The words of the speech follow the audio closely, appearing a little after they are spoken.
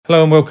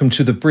Hello and welcome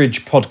to the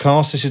Bridge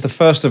podcast. This is the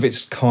first of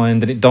its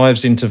kind and it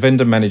dives into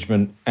vendor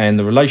management and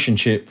the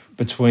relationship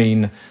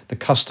between the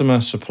customer,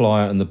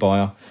 supplier and the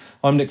buyer.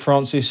 I'm Nick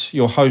Francis,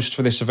 your host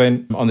for this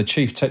event. I'm the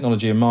Chief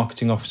Technology and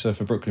Marketing Officer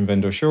for Brooklyn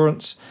Vendor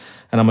Assurance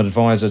and I'm an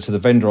advisor to the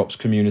vendor ops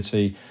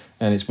community,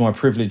 and it's my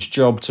privileged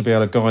job to be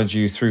able to guide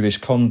you through this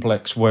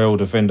complex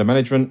world of vendor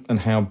management and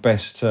how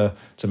best to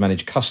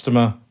manage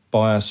customer,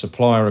 buyer,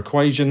 supplier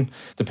equation,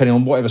 depending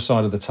on whatever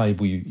side of the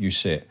table you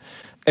sit.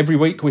 Every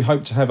week we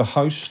hope to have a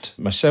host,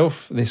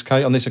 myself on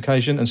this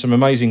occasion, and some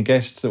amazing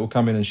guests that will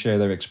come in and share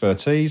their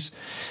expertise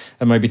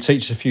and maybe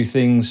teach us a few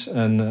things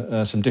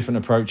and some different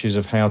approaches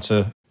of how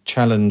to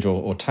challenge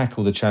or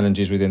tackle the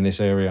challenges within this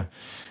area.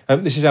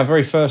 This is our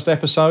very first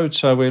episode,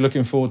 so we're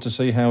looking forward to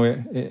see how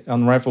it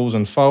unravels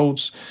and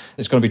folds.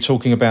 It's going to be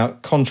talking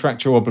about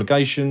contractual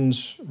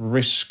obligations,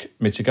 risk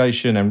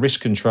mitigation and risk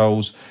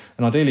controls,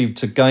 and ideally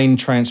to gain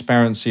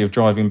transparency of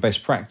driving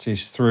best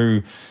practice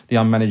through the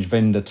unmanaged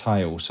vendor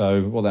tail.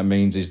 So what that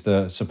means is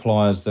the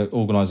suppliers, the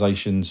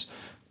organisations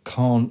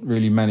can't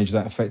really manage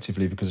that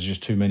effectively because there's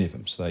just too many of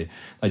them. So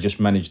they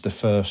just manage the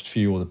first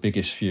few or the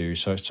biggest few.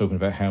 So it's talking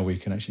about how we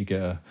can actually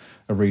get a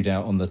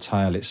readout on the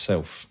tail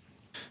itself.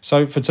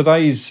 So for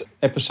today's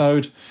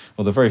episode,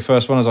 or the very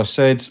first one, as I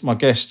said, my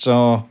guests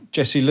are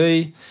Jessie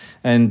Lee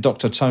and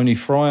Dr. Tony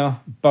Fryer.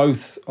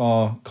 Both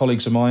are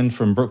colleagues of mine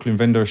from Brooklyn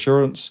Vendor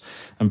Assurance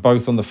and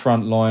both on the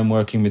front line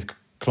working with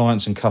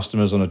clients and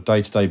customers on a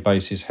day-to-day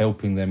basis,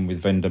 helping them with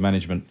vendor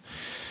management.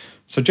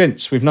 So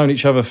gents, we've known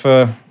each other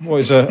for what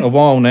is a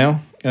while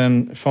now,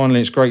 and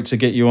finally it's great to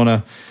get you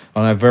on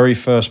our very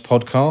first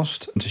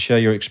podcast and to share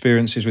your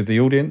experiences with the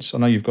audience. I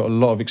know you've got a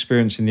lot of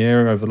experience in the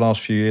area over the last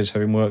few years,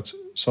 having worked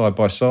side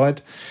by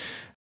side.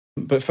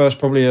 But first,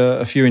 probably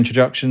a few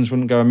introductions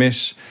wouldn't go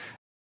amiss.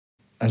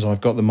 As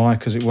I've got the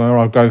mic, as it were,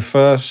 I'll go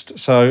first.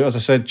 So, as I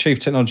said, Chief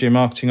Technology and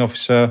Marketing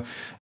Officer.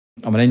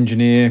 I'm an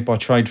engineer by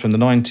trade from the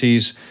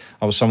 90s.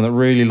 I was someone that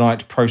really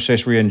liked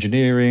process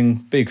re-engineering,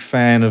 big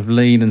fan of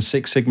Lean and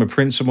Six Sigma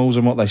principles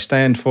and what they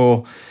stand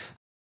for.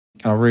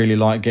 I really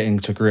like getting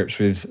to grips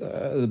with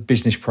the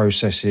business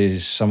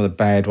processes, some of the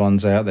bad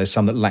ones out there,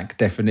 some that lack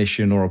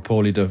definition or are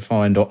poorly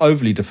defined or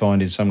overly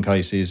defined in some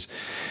cases.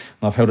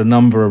 I've held a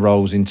number of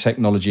roles in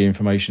technology,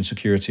 information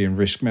security and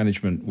risk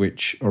management,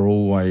 which are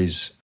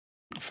always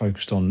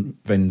focused on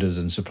vendors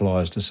and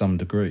suppliers to some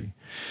degree.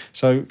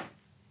 So,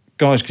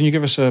 guys, can you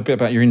give us a bit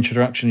about your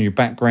introduction, your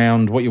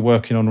background, what you're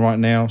working on right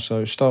now?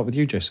 So start with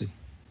you, Jessie.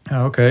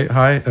 Okay.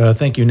 Hi.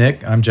 Thank you,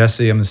 Nick. I'm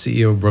Jessie. I'm the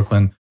CEO of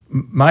Brooklyn.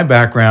 My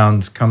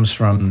background comes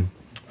from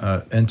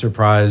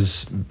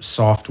enterprise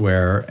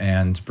software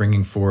and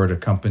bringing forward a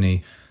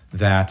company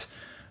that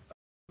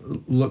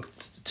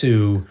looked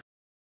to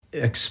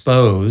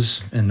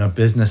expose in a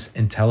business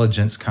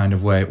intelligence kind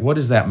of way, what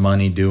is that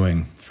money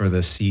doing for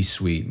the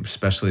C-suite,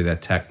 especially that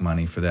tech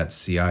money for that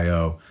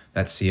CIO,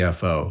 that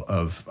CFO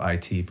of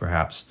IT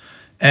perhaps.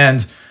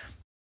 And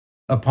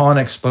upon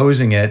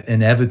exposing it,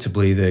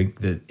 inevitably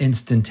the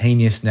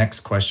instantaneous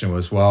next question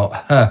was, well,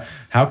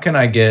 how can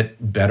I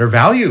get better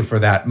value for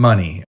that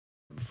money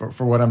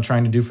for what I'm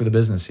trying to do for the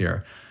business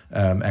here,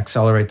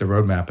 accelerate the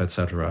roadmap, et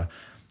cetera.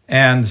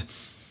 And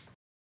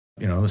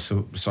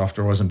the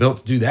software wasn't built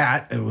to do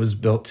that. It was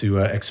built to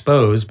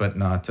expose, but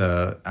not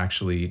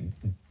actually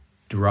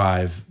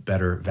drive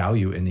better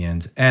value in the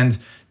end. And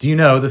do you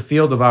know the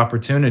field of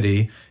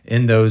opportunity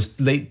in those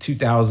late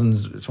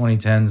 2000s,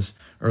 2010s,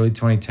 early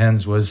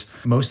 2010s was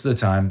most of the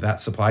time that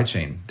supply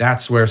chain.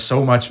 That's where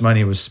so much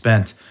money was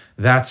spent.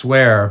 That's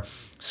where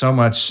so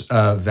much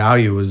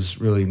value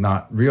was really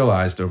not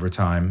realized over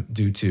time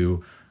due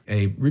to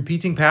a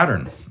repeating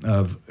pattern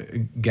of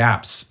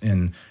gaps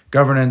in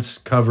governance,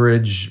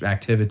 coverage,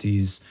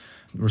 activities,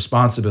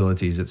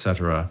 responsibilities,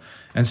 etc.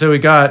 And so we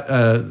got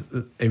a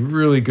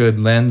really good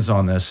lens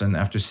on this. And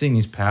after seeing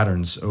these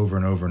patterns over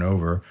and over and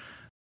over,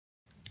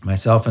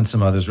 myself and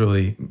some others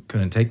really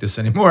couldn't take this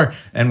anymore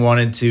and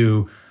wanted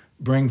to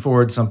bring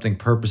forward something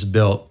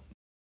purpose-built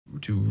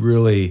to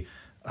really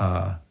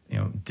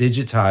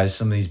digitize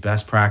some of these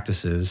best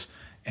practices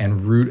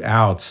and root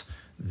out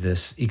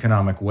this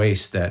economic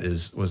waste that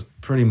was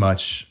pretty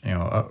much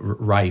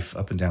rife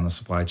up and down the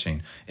supply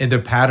chain. And the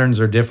patterns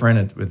are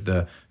different with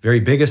the very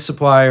biggest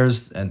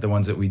suppliers and the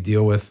ones that we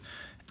deal with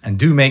and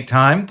do make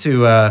time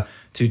to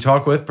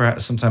talk with,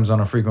 perhaps sometimes on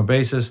a frequent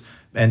basis,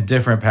 and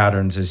different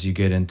patterns as you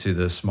get into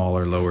the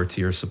smaller, lower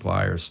tier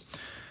suppliers.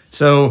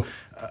 So,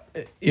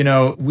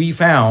 we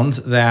found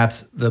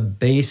that the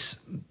base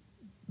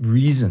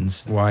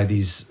reasons why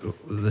this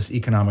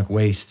economic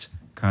waste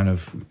kind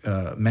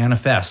of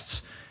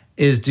manifests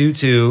is due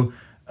to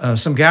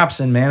some gaps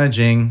in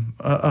managing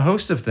a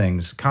host of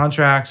things,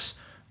 contracts,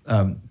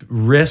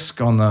 risk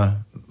on the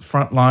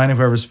front line of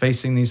whoever's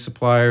facing these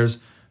suppliers,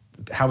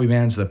 how we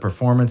manage the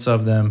performance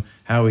of them,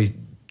 how we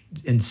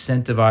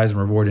incentivize and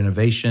reward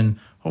innovation,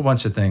 a whole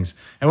bunch of things.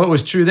 And what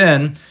was true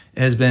then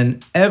has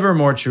been ever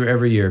more true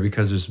every year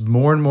because there's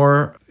more and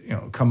more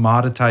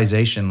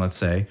commoditization, let's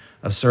say,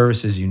 of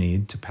services you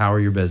need to power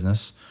your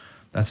business.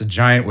 That's a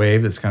giant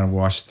wave that's kind of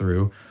washed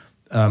through.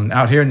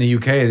 Out here in the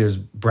UK, there's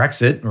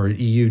Brexit, or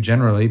EU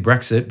generally.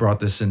 Brexit brought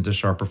this into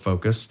sharper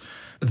focus.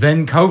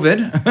 Then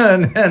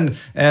COVID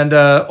and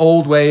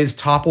old ways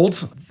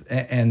toppled,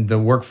 and the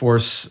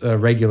workforce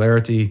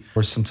regularity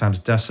was sometimes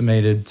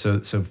decimated. So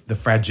the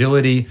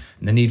fragility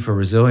and the need for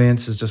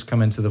resilience has just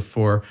come into the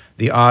fore.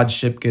 The odd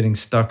ship getting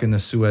stuck in the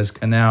Suez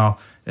Canal.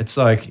 It's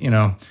like,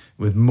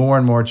 with more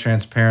and more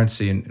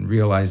transparency and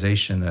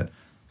realization that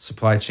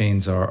supply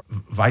chains are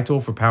vital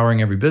for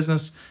powering every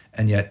business,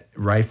 and yet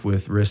rife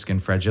with risk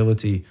and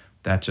fragility.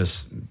 That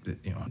just,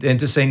 and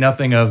to say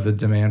nothing of the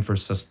demand for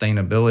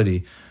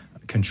sustainability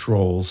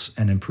controls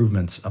and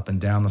improvements up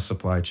and down the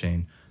supply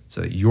chain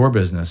so that your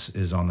business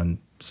is on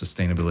a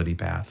sustainability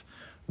path.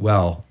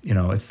 Well,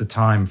 it's the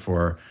time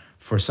for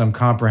some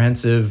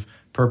comprehensive,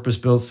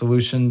 purpose-built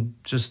solution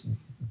just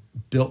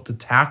built to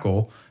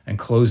tackle and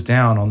close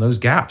down on those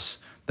gaps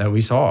that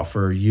we saw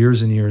for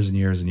years and years and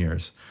years and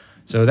years.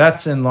 So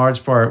that's in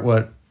large part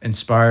what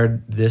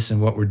inspired this and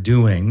what we're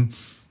doing.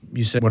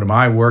 You said, what am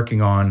I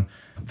working on?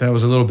 That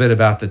was a little bit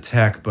about the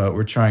tech, but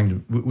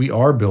we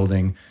are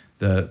building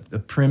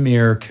the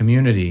premier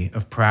community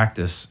of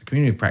practitioners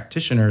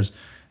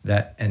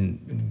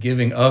and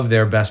giving of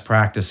their best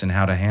practice and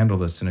how to handle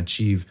this and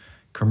achieve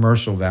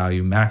commercial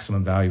value,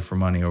 maximum value for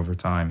money over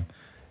time.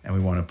 And we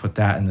want to put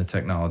that in the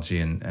technology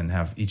and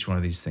have each one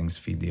of these things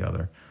feed the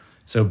other.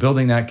 So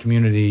building that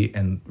community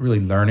and really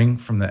learning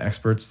from the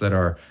experts that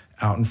are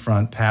out in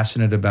front,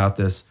 passionate about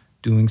this,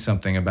 doing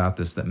something about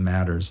this that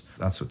matters.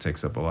 That's what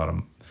takes up a lot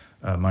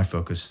of my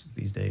focus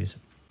these days.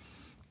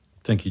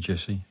 Thank you,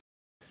 Jesse.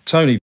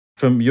 Tony,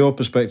 from your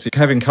perspective,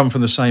 having come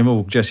from the same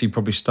org, Jesse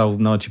probably stole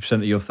 90%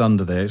 of your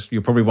thunder there.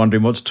 You're probably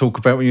wondering what to talk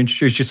about when you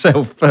introduce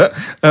yourself. But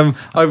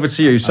over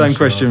to you. Same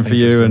question for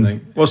you.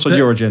 And what's on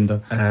your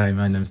agenda? Hi,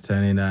 my name's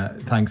Tony.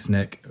 And thanks,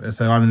 Nick.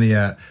 So I'm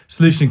the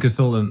solution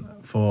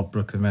consultant for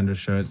Brooklyn Vendor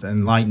Assurance.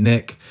 And like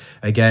Nick,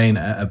 again,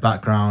 a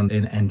background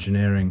in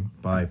engineering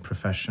by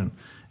profession.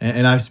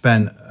 And I've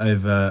spent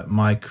over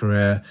my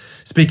career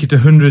speaking to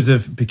hundreds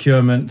of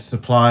procurement,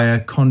 supplier,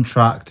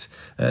 contract,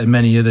 and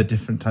many other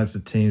different types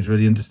of teams,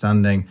 really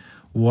understanding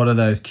what are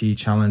those key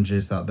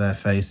challenges that they're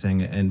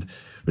facing and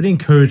really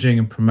encouraging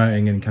and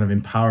promoting and kind of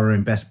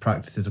empowering best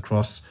practices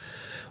across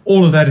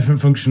all of their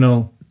different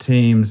functional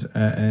teams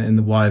in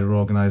the wider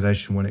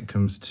organization when it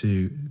comes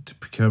to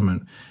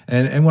procurement.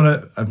 And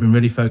what I've been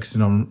really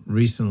focusing on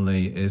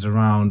recently is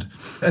around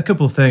a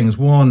couple of things.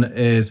 One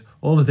is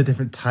all of the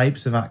different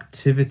types of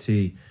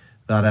activity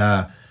that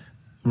are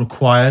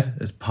required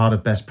as part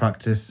of best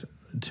practice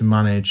to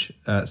manage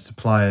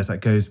suppliers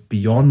that goes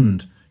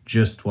beyond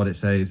just what it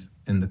says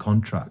in the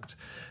contract.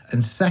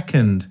 And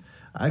second,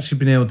 actually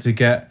being able to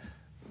get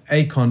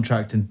a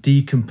contract and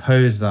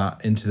decompose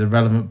that into the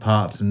relevant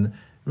parts and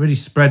really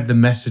spread the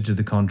message of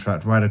the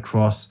contract right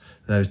across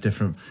those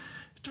different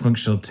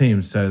functional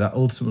teams so that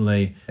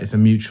ultimately it's a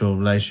mutual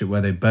relationship where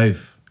they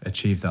both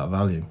achieve that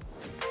value.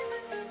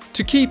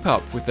 To keep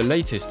up with the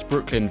latest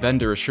Brooklyn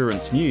Vendor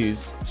Assurance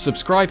news,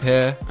 subscribe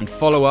here and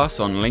follow us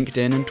on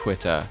LinkedIn and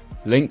Twitter.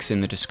 Links in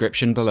the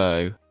description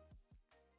below.